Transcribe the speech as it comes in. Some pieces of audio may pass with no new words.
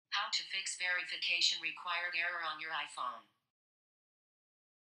How to fix verification required error on your iPhone.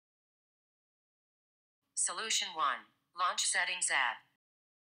 Solution 1. Launch Settings app.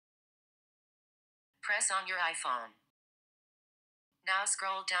 Press on your iPhone. Now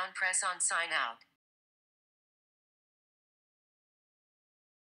scroll down, press on Sign Out.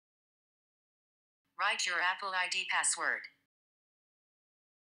 Write your Apple ID password.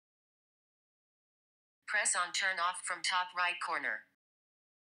 Press on Turn Off from top right corner.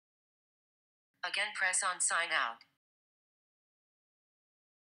 Again, press on Sign Out.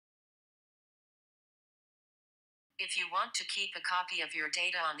 If you want to keep a copy of your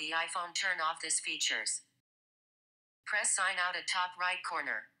data on the iPhone, turn off these features. Press Sign Out at top right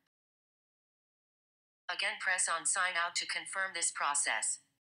corner. Again, press on Sign Out to confirm this process.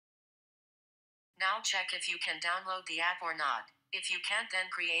 Now check if you can download the app or not. If you can't,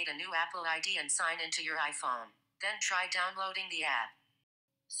 then create a new Apple ID and sign into your iPhone. Then try downloading the app.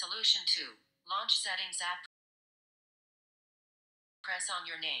 Solution 2. Launch Settings app. Press on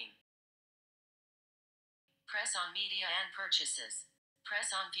your name. Press on Media and Purchases.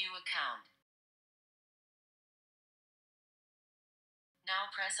 Press on View Account.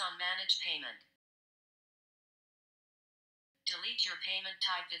 Now press on Manage Payment. Delete your payment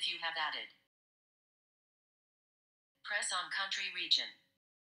type if you have added. Press on Country Region.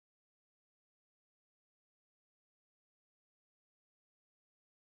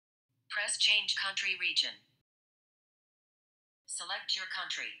 Press Change Country Region. Select your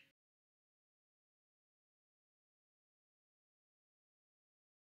country.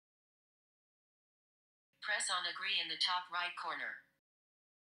 Press on Agree in the top right corner.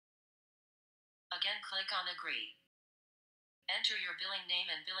 Again, click on Agree. Enter your billing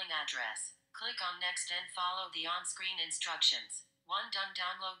name and billing address. Click on Next and follow the on-screen instructions. 1. Done.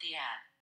 Download the app.